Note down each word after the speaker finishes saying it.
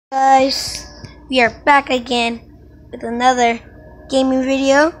Guys, we are back again with another gaming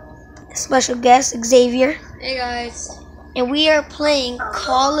video. Special guest Xavier. Hey guys. And we are playing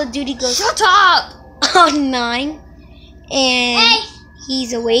Call of Duty Ghosts. Shut up! Online. And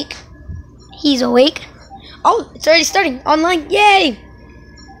he's awake. He's awake. Oh, it's already starting. Online. Yay!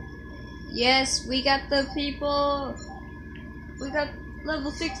 Yes, we got the people. We got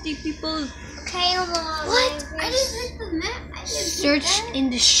level 60 people. Okay, what? I just hit the map. Search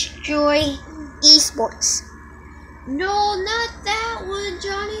and destroy esports. No, not that one,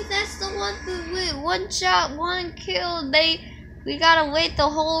 Johnny. That's the one with one shot, one kill. We gotta wait the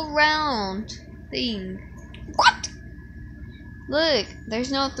whole round thing. What? Look,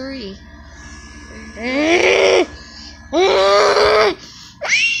 there's no 3.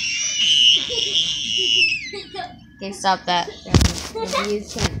 Okay, stop that. The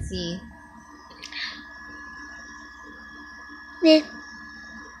viewers can't see.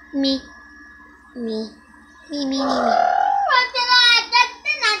 Me.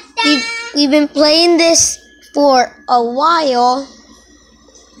 We've been playing this for a while,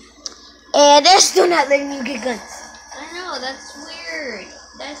 and they're still not letting you get guns. I know, that's weird.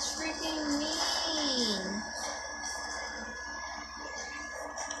 That's freaking mean.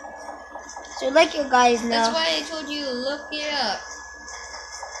 So like you guys know, That's why I told you to look it up.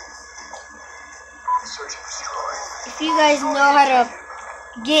 if you guys know how to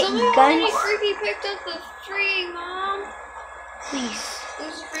get Somebody already guns, freaking picked up the free, Mom. please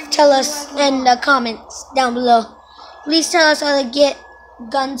There's a freaking tell us free in the comments down below. Please tell us how to get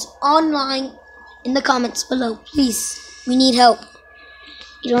guns online in the comments below. Please, we need help.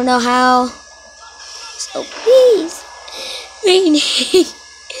 You don't know how, so please, we need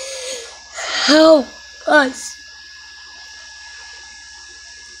help us.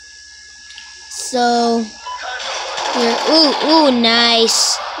 So here, ooh,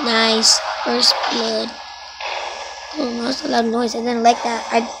 nice, first blood. Oh, that's a loud noise. I didn't like that.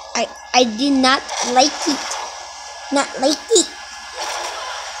 I did not like it. Not like it.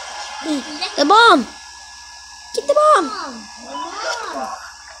 The bomb. Get the bomb.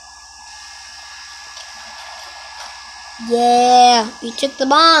 Yeah, we took the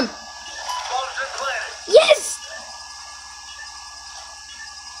bomb. Yes.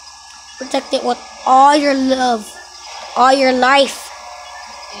 Protect it with all your love, all your life.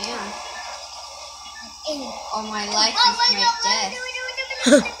 Damn. All my life is my death.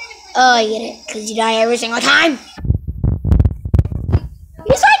 Oh, I get it. Because you die every single time.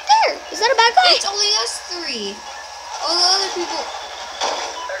 He's right there. Is that a bad guy? It's only us 3. All the other people.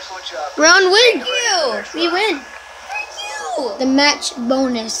 Excellent job. Round win. Thank you. We win. Thank you. The match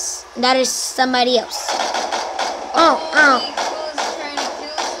bonus. That is somebody else. He Oh. was trying to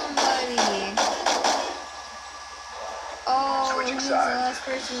kill somebody. Oh, Switching he's the sides. last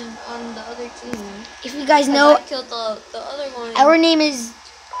person on the other team. If you guys I know, killed the other one. our name is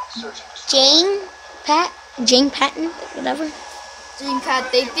Search and destroy. Jane Patton, whatever. Pat,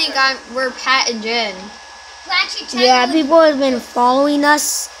 they think we're Pat and Jen. Yeah, people have been following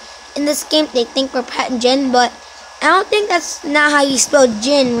us in this game. They think we're Pat and Jen, but I don't think that's not how you spell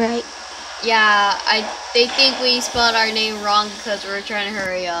Jen, right? Yeah, they think we spelled our name wrong because we're trying to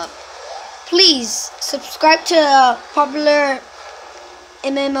hurry up. Please subscribe to Popular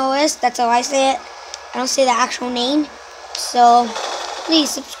MMOS. That's how I say it. I don't say the actual name. So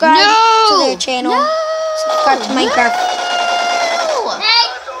please subscribe to their channel. Subscribe to Minecraft.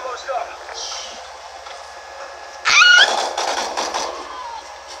 Time's almost up.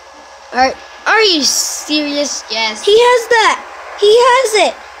 Alright, are you serious? Yes. He has that. He has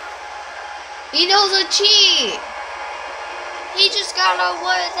it. He knows a cheat. He just got on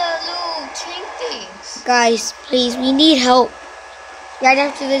one of the little tank things. Guys, please, we need help. Right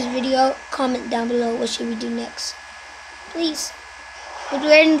after this video, comment down below what should we do next. Please. We'll do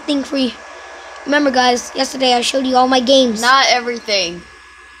anything for you. Remember guys, yesterday I showed you all my games. Not everything.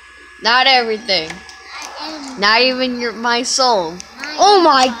 Not everything. Not even my soul. Oh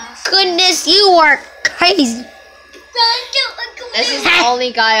my goodness, you are crazy. This is the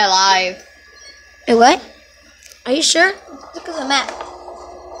only guy alive. Wait, what? Are you sure? Look at the map.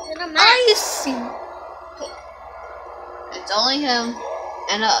 Are you serious? It's only him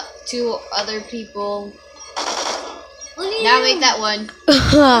and 2 other people. Now make that one.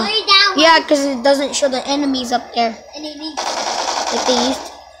 Yeah, because it doesn't show the enemies up there. Like they used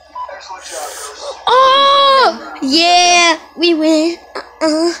to. Excellent job, Ghost. Oh! Yeah! We win.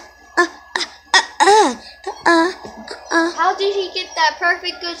 How did he get that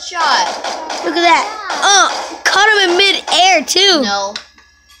perfect good shot? Look at that. Caught him in mid-air, too. No.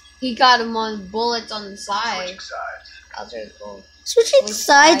 He got him on bullets on the side. Switching sides. That was really cool. Switching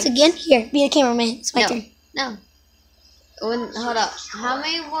sides again. Here, be the cameraman. It's my turn. No. Hold up. How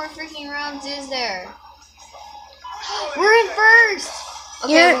many more freaking rounds is there? We're in first.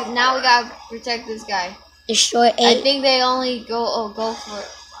 Okay, now we gotta protect this guy. Destroy it. I think they only go for it.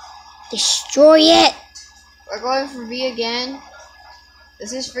 Destroy it. We're going for B again.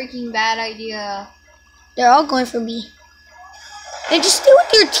 This is freaking bad idea. They're all going for B. Then just stay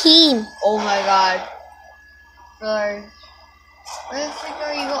with your team. Oh my god. Where the frick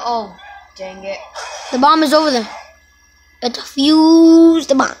are you going? Oh, dang it. The bomb is over there. Let's fuse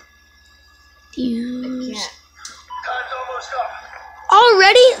the bomb. Fuse. I can't. Time's almost up.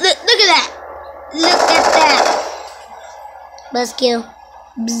 Already? Look at that. Look at that. Buzzkill.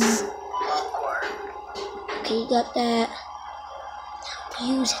 Bzz. Okay, you got that. Now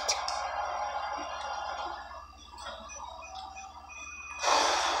fuse it.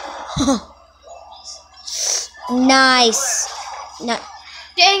 Nice. No.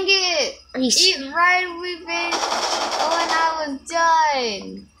 Dang it! Are you Eat right we been when I was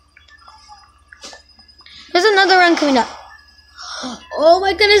done. There's another run coming up. Oh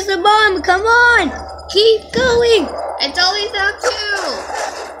my goodness, the bomb! Come on! Keep going! It's only the two.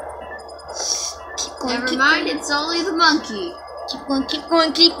 Keep going, Never mind, it's only the monkey. Keep going, keep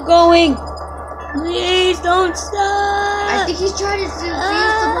going, keep going! Please don't stop! I think he's trying to defuse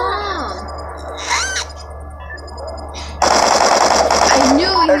the bomb. I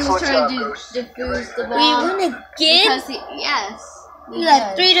knew he was trying to defuse the bomb. We win again? Because yes. We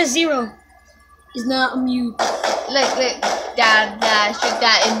got 3-0. He's not mute. Look, dad, shoot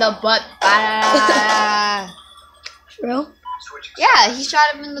that in the butt. Bro? Yeah, he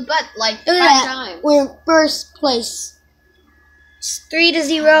shot him in the butt like Look 5 at that. times. We're in first place. It's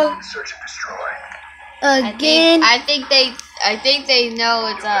 3-0. Search and destroy. Again. I think they know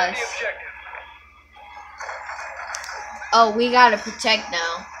it's us. The objective. Oh, we gotta protect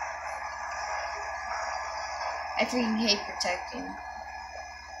now. I freaking hate protecting.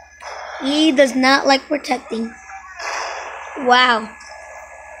 He does not like protecting. Wow.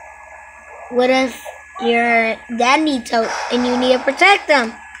 What if your dad needs help and you need to protect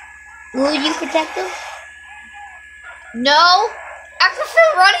them? Will you protect them? No! I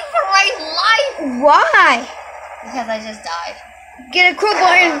prefer running for my life! Why? Because I just died. Get a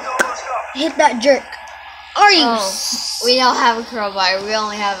crowbar and hit that jerk. Are you? Oh, we don't have a crowbar, we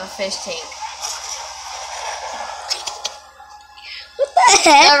only have a fish tank. What the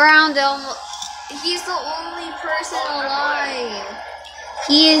heck? Around him, he's the only person alive.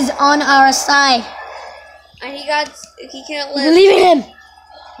 He is on our side. And he can't live. Believe in him.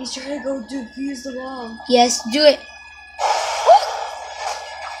 He's trying to go defuse the bomb. Yes, do it.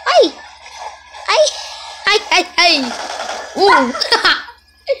 Ay! Ay! Ooh!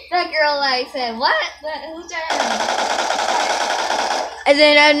 That girl like said, what? Who's that? And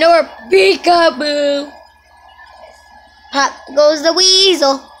then out of nowhere, peekaboo! Pop goes the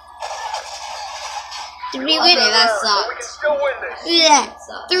weasel. Three Okay, win. that We can sucked. still win this. Look at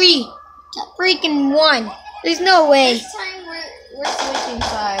that. 3 to freaking 1. There's no way. This time we're switching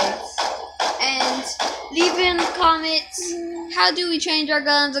sides. And leave in the comments, how do we change our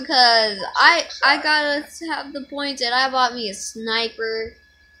guns? Because I gotta have the points and I bought me a sniper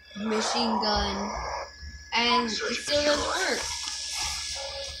machine gun. And it still doesn't work.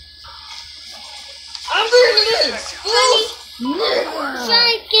 I'm burning this!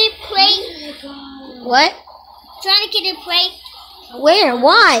 Trying to get a plate. What? Trying to get a plate. Where?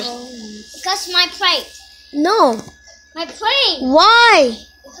 Why? Because my plate. No. My plate. Why?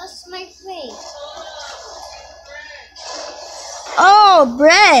 Because my plate. Oh,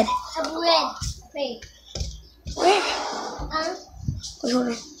 bread. A bread plate. Where? Wait, hold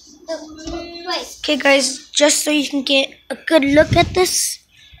on. The plate. Okay, guys, just so you can get a good look at this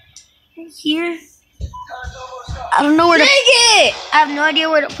here. I don't know where to. Dang it! I have no idea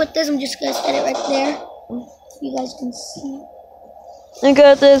where to put this. I'm just gonna set it right there. You guys can see. I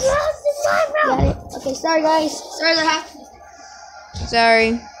got this. Got it. Okay, sorry guys. Sorry that happened.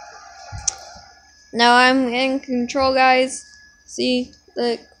 Sorry. Now I'm in control, guys. See,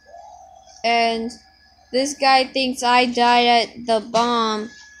 look. And this guy thinks I died at the bomb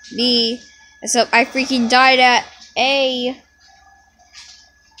B. So I freaking died at A.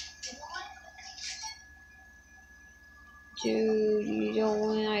 Dude, you don't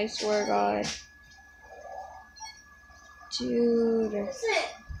win, I swear God. Dude.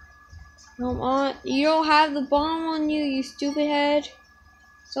 Come on. You don't have the bomb on you, you stupid head.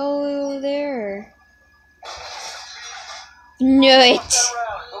 It's all over there. Knew it.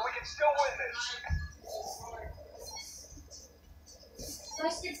 But we can still win this.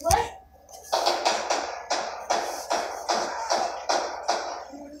 What?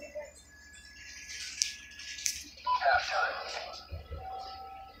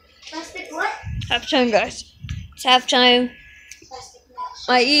 Halftime, guys. It's halftime.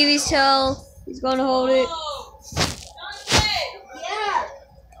 My Eevee's tail. He's gonna hold it. Yeah.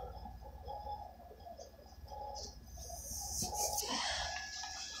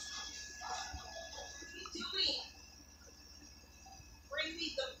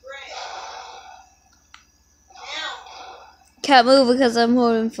 Can't move because I'm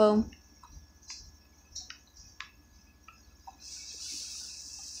holding foam.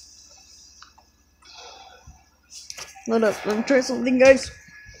 Hold up, let me try something, guys.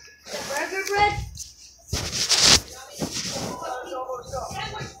 Burger bread?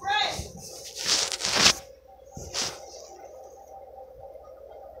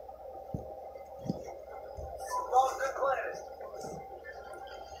 Oh, good planning.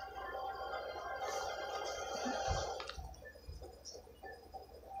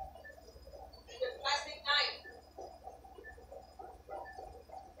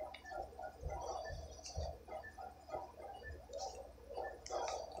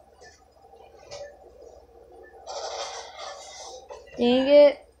 Dang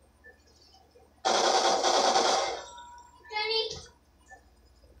it. Jenny,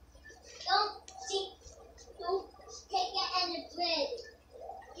 don't take it and the bread.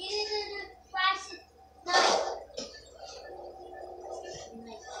 Get it in the plastic knife.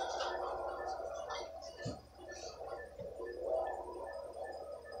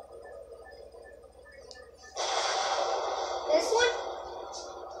 This one?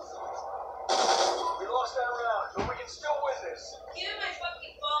 We lost that round, but we can still win this. Give me my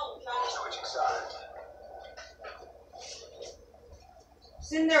fucking phone, Johnny. Switching sides.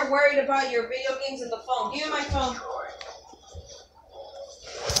 Sitting there worried about your video games and the phone. Give me my phone. Destroy.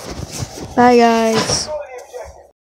 Bye, guys. Go